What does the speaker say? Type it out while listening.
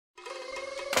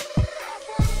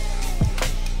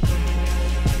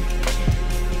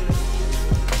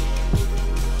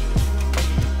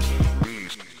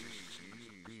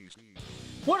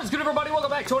good, everybody? Welcome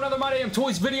back to another My Damn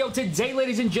Toys video. Today,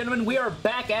 ladies and gentlemen, we are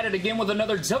back at it again with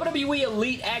another WWE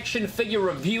Elite action figure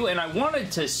review, and I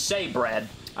wanted to say, Brad,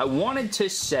 I want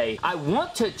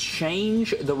to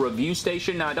change the review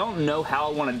station. Now, I don't know how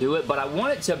I want to do it, but I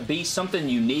want it to be something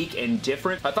unique and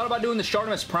different. I thought about doing the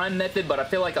Shartimus Prime method, but I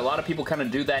feel like a lot of people kind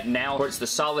of do that now, where it's the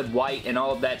solid white and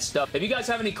all of that stuff. If you guys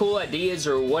have any cool ideas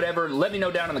or whatever, let me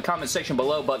know down in the comment section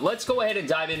below, but let's go ahead and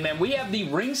dive in, man. We have the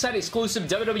ringside exclusive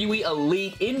WWE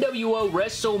Elite NWO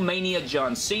WrestleMania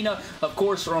John Cena, of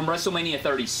course, from WrestleMania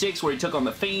 36, where he took on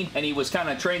The Fiend, and he was kind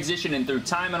of transitioning through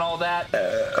time and all that.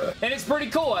 And it's pretty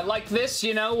cool. I like this,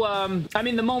 you know. I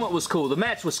mean, the moment was cool. The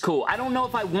match was cool. I don't know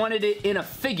if I wanted it in a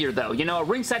figure, though. You know, a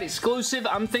ringside exclusive,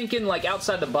 I'm thinking, like,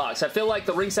 outside the box. I feel like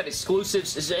the ringside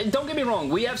exclusives, don't get me wrong,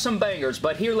 we have some bangers,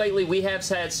 but here lately, we have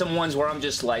had some ones where I'm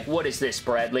just like, what is this,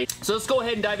 Bradley? So let's go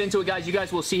ahead and dive into it, guys. You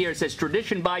guys will see here, it says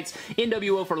Tradition Bites,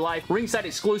 NWO for life, ringside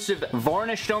exclusive,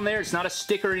 varnished on there. It's not a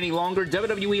sticker any longer.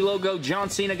 WWE logo, John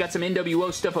Cena, got some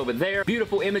NWO stuff over there.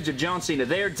 Beautiful image of John Cena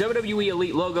there. WWE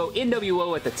Elite logo,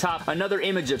 NWO at the top. Another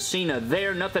image of Cena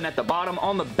there, nothing at the bottom.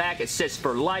 On the back, it says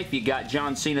for life. You got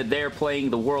John Cena there playing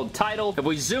the world title. If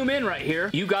we zoom in right here,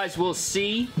 you guys will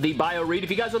see the bio read. If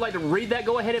you guys would like to read that,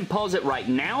 go ahead and pause it right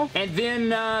now. And then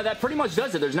that pretty much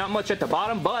does it. There's not much at the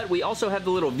bottom, but we also have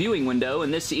the little viewing window,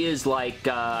 and this is like,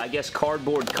 I guess,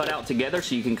 cardboard cut out together,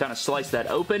 so you can kind of slice that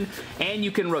open, and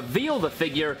you can reveal the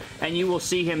figure, and you will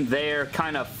see him there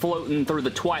kind of floating through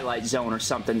the Twilight Zone or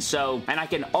something. So, and I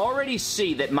can already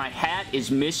see that my hat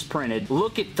is misprinted.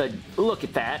 Look at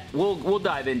that. We'll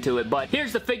dive into it, but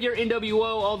here's the figure, NWO,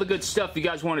 all the good stuff. If you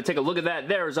guys want to take a look at that,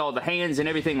 there's all the hands and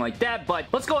everything like that, but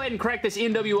let's go ahead and crack this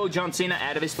NWO John Cena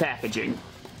out of his packaging.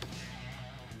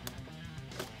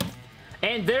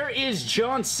 And there is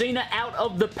John Cena out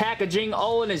of the packaging,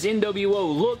 all in his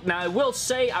NWO look. Now, I will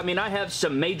say, I mean, I have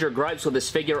some major gripes with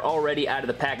this figure already out of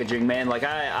the packaging, man. Like,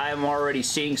 I am already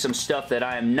seeing some stuff that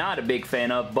I am not a big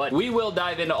fan of, but we will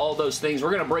dive into all those things. We're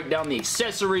going to break down the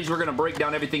accessories. We're going to break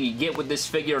down everything you get with this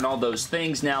figure and all those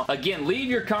things. Now, again, leave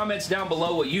your comments down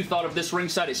below what you thought of this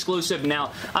ringside exclusive.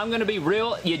 Now, I'm going to be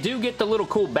real. You do get the little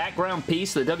cool background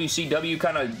piece, the WCW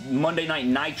kind of Monday Night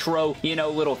Nitro, you know,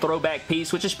 little throwback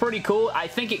piece, which is pretty cool. I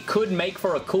think it could make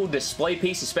for a cool display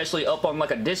piece, especially up on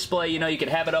like a display. You know, you could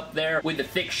have it up there with the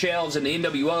thick shelves and the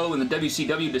NWO and the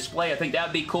WCW display. I think that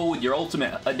would be cool with your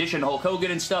Ultimate Edition Hulk Hogan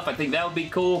and stuff. I think that would be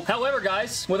cool. However,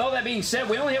 guys, with all that being said,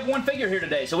 we only have one figure here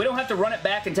today, so we don't have to run it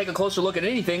back and take a closer look at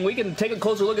anything. We can take a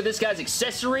closer look at this guy's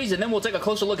accessories, and then we'll take a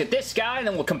closer look at this guy, and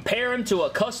then we'll compare him to a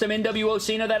custom NWO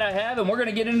Cena that I have, and we're going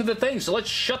to get into the thing. So let's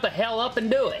shut the hell up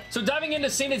and do it. So diving into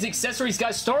Cena's accessories,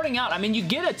 guys, starting out, I mean, you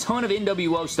get a ton of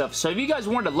NWO stuff. So if you guys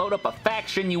wanted to load up a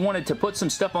faction, you wanted to put some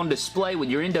stuff on display with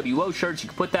your NWO shirts, you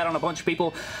could put that on a bunch of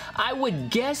people. I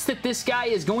would guess that this guy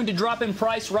is going to drop in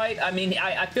price, right? I mean,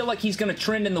 I feel like he's going to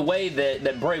trend in the way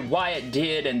that Bray Wyatt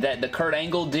did and that the Kurt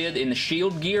Angle did in the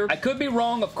Shield gear. I could be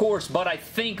wrong, of course, but I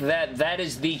think that that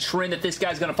is the trend that this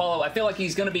guy's going to follow. I feel like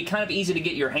he's going to be kind of easy to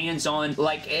get your hands on.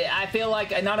 Like, I feel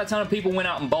like not a ton of people went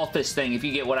out and bought this thing, if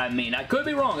you get what I mean. I could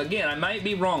be wrong. Again, I might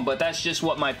be wrong, but that's just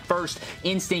what my first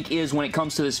instinct is when it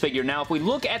comes to this figure. Now, if we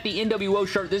look at the NWO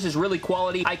shirt, this is really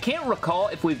quality. I can't recall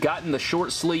if we've gotten the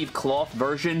short sleeve cloth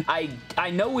version. I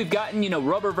know we've gotten, you know,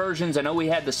 rubber versions. I know we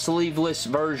had the sleeveless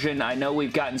version. I know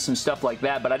we've gotten some stuff like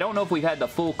that, but I don't know if we've had the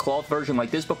full cloth version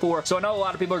like this before. So I know a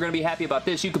lot of people are going to be happy about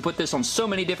this. You can put this on so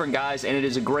many different guys, and it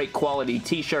is a great quality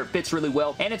t-shirt. Fits really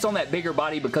well, and it's on that bigger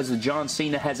body because the John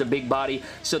Cena has a big body,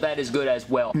 so that is good as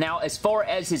well. Now, as far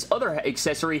as his other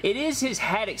accessory, it is his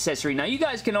hat accessory. Now, you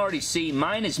guys can already see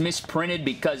mine is misprinted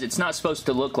because it's not supposed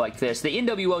to look like this. The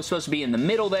NWO is supposed to be in the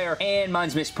middle there, and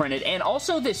mine's misprinted. And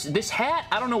also this hat,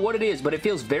 I don't know what it is, but it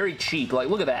feels very cheap. Like,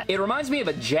 look at that. It reminds me of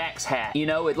a Jack's hat. You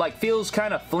know, it like feels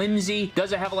kind of flimsy,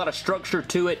 doesn't have a lot of structure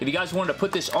to it. If you guys wanted to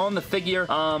put this on the figure,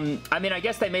 I mean, I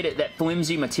guess they made it that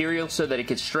flimsy material so that it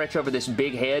could stretch over this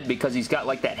big head because he's got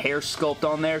like that hair sculpt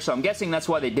on there, so I'm guessing that's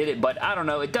why they did it, but I don't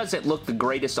know. It doesn't look the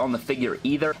greatest on the figure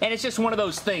either, and it's just one of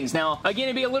those things. Now, again,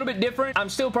 it'd be a little bit different. I'm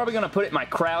still probably going to put it in my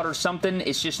crowd or something.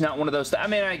 It's just not one of those. I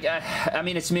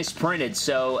mean, it's misprinted,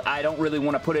 so I don't really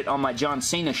want to put it on my John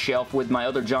Cena shelf with my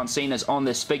other John Cenas on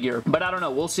this figure, but I don't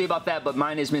know. We'll see about that, but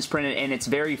mine is misprinted, and it's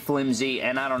very flimsy,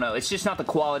 and I don't know. It's just not the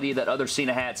quality that other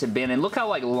Cena hats have been, and look how,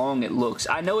 like, long it looks.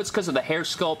 I know it's because of the hair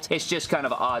sculpt. It's just kind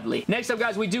of oddly. Next up,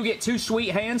 guys, we do get two sweet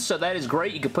hands, so that is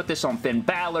great. You could put this on Finn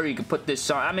Balor. You could put this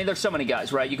on, I mean, there's so many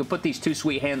guys, right? You could put these two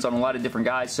sweet hands on a lot of different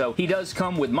guys, so he does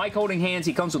come with mic holding hands.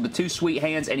 He comes with the two sweet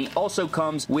hands, and he also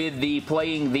comes with the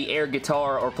playing the the air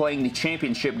guitar or playing the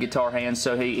championship guitar hands,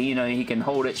 so he can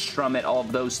hold it, strum it, all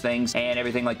of those things, and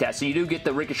everything like that. So you do get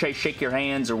the Ricochet shake your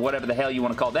hands, or whatever the hell you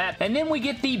want to call that. And then we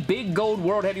get the big gold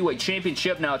World Heavyweight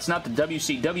Championship. Now, it's not the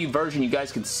WCW version. You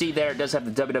guys can see there, it does have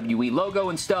the WWE logo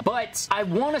and stuff, but I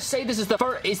want to say this is the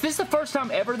first, is this the first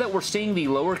time ever that we're seeing the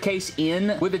lowercase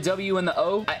N with the W and the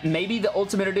O? Maybe the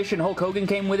Ultimate Edition Hulk Hogan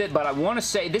came with it, but I want to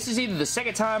say this is either the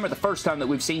second time or the first time that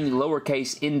we've seen the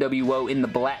lowercase NWO in the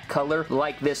black color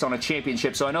like this on a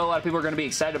championship. So I know a lot of people are going to be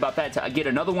excited about that to get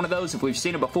another one of those if we've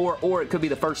seen it before, or it could be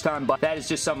the first time, but that is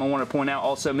just something I want to point out.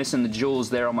 Also missing the jewels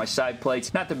there on my side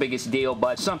plates. Not the biggest deal,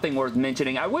 but something worth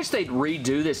mentioning. I wish they'd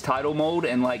redo this title mold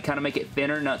and like kind of make it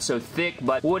thinner, not so thick,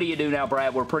 but what do you do now,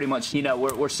 Brad? We're pretty much, you know,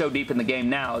 we're so deep in the game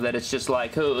now that it's just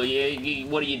like, oh,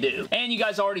 what do you do? And you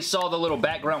guys already saw the little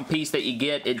background piece that you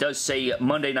get. It does say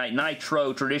Monday Night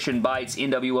Nitro, Tradition Bites,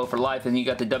 NWO for Life, and you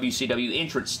got the WCW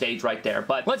entrance stage right there.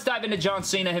 But let's dive into John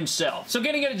Cena himself. So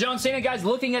getting into John Cena, guys,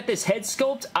 looking at this head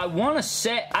sculpt, I want to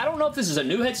say, I don't know if this is a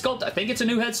new head sculpt. I think it's a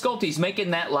new head sculpt. He's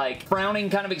making that like frowning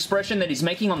kind of expression that he's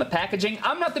making on the packaging.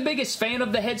 I'm not the biggest fan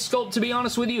of the head sculpt, to be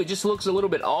honest with you. It just looks a little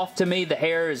bit off to me. The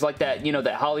hair is like that, you know,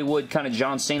 that Hollywood kind of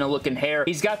John Cena looking hair.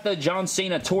 He's got the John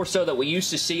Cena torso that we used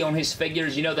to see on his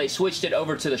figures. You know, they switched it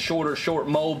over to the short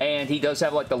mold, and he does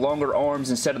have like the longer arms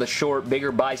instead of the short,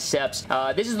 bigger biceps.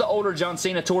 This is the older John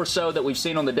Cena torso that we've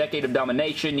seen on the Decade of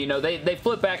Domination. You know, they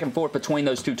flip back and forth between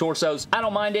those two torsos. I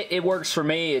don't mind it. It works for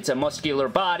me. It's a muscular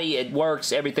body. It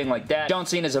works, everything like that. John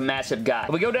Cena's a massive guy. If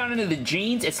we go down into the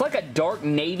jeans, it's like a dark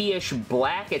navy-ish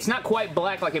black. It's not quite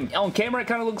black. Like on camera, it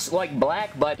kind of looks like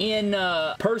black, but in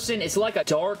person, it's like a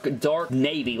dark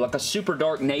navy, like a super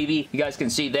dark navy. You guys can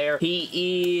see there.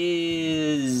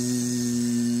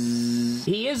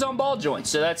 He is on ball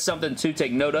joints, so that's something to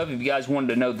take note of if you guys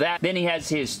wanted to know that. Then he has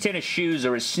his tennis shoes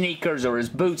or his sneakers or his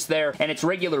boots there, and it's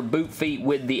regular boot feet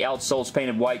with the outsoles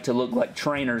painted white to look like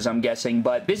trainers, I'm guessing.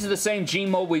 But this is the same jean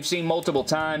mold we've seen multiple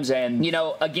times, and, you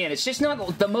know, again, it's just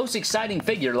not the most exciting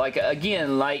figure. Like,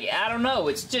 again, like, I don't know.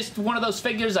 It's just one of those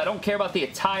figures. I don't care about the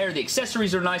attire. The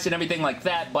accessories are nice and everything like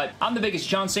that, but I'm the biggest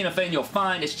John Cena fan you'll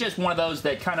find. It's just one of those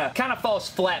that kind of falls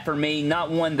flat for me.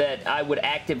 Not one that I would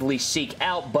actively seek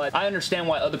out, but I understand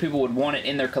why other people would want it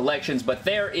in their collections. But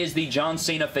there is the John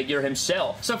Cena figure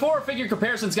himself. So for our figure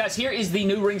comparisons, guys, here is the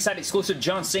new Ringside exclusive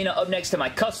John Cena up next to my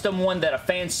custom one that a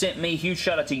fan sent me. Huge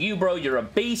shout out to you, bro. You're a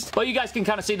beast. But you guys can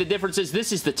kind of see the differences.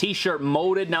 This is the t-shirt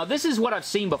molded. Now, this is what I've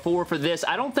seen before for this.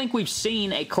 I don't think we've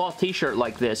seen a cloth t-shirt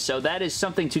like this, so that is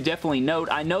something to definitely note.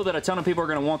 I know that a ton of people are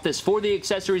going to want this for the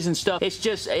accessories and stuff. It's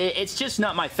just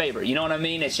not my favorite. You know what I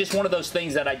mean? It's just one of those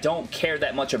things that I don't care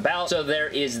that much about, so there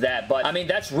is that. But, I mean,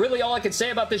 that's really all I can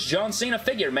say about this John Cena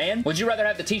figure, man. Would you rather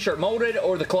have the t-shirt molded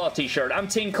or the cloth t-shirt? I'm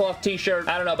team cloth t-shirt.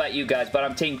 I don't know about you guys, but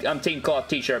I'm team cloth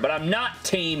t-shirt. But I'm not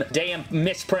team damn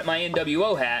misprint my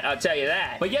NWO hat, I'll tell you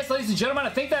that. But yes, ladies and gentlemen, I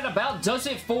think that about does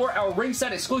it for our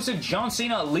Ringside exclusive John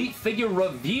Cena Elite figure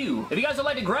review. If you guys would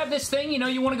like to grab this thing, you know,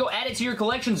 you want to go add it to your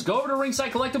collections, go over to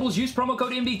Ringside Collectibles, use promo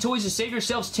code MDTOYS to save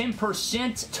yourselves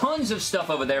 10%. Tons of stuff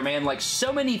over there, man. Like,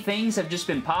 so many things have just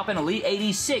been popping. Elite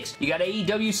 86. You got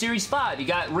AEW Series 5. You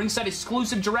got Ringside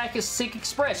exclusive Jurassic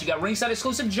Express. You got Ringside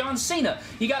exclusive John Cena.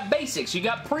 You got basics. You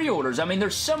got pre-orders. I mean,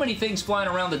 there's so many things flying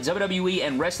around the WWE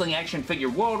and wrestling action figure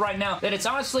world right now that it's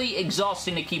honestly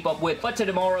exhausting to keep up with. But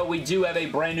tomorrow, we do have a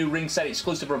brand new Ringside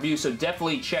exclusive review, so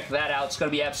definitely check that out. It's going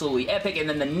to be absolutely epic. And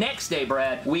then the next day,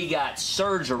 Brad, we got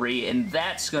Surgery, and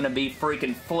that's going to be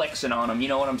freaking flexing on them. You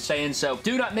know what I'm saying? So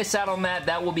do not miss out on that.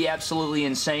 That will be absolutely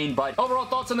insane. But overall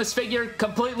thoughts on this figure,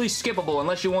 completely skippable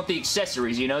unless you want the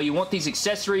accessories. You know, you want these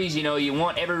accessories. You know, you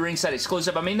want every Ringside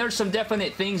exclusive. I mean, there's some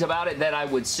definite things about it that I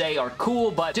would say are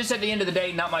cool, but just at the end of the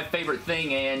day, not my favorite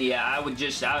thing. And yeah, I would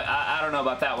just, I don't know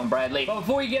about that one, Bradley. But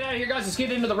before we get out of here, guys, let's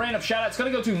get into the random shout out. It's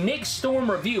going to go to Nick Storm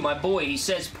Review, my boy. He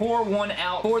says, pour one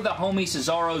out for the homie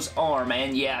Cesaro's arm.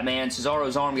 And yeah, man,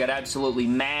 Cesaro's arm got absolutely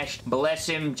mashed. Bless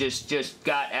him, just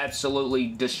got absolutely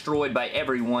destroyed by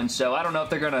everyone. So I don't know if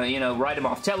they're going to, you know, write him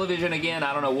off television again.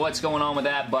 I don't know what's going on with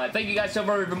that, but thank you guys so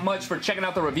very much for checking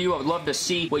out the review. I would love to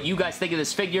see what you guys think of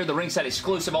this figure, the Ringside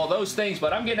exclusive, all those things.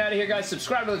 But I'm getting out of here, guys.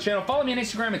 Subscribe to the channel. Follow me on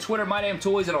Instagram and Twitter,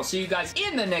 MyDamnToys, and I'll see you guys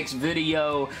in the next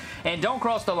video. And don't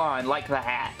cross the line like the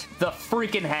hat. The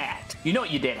freaking hat. You know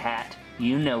what you did, hat.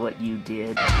 You know what you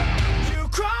did. You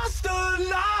crossed the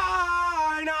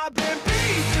line. I've been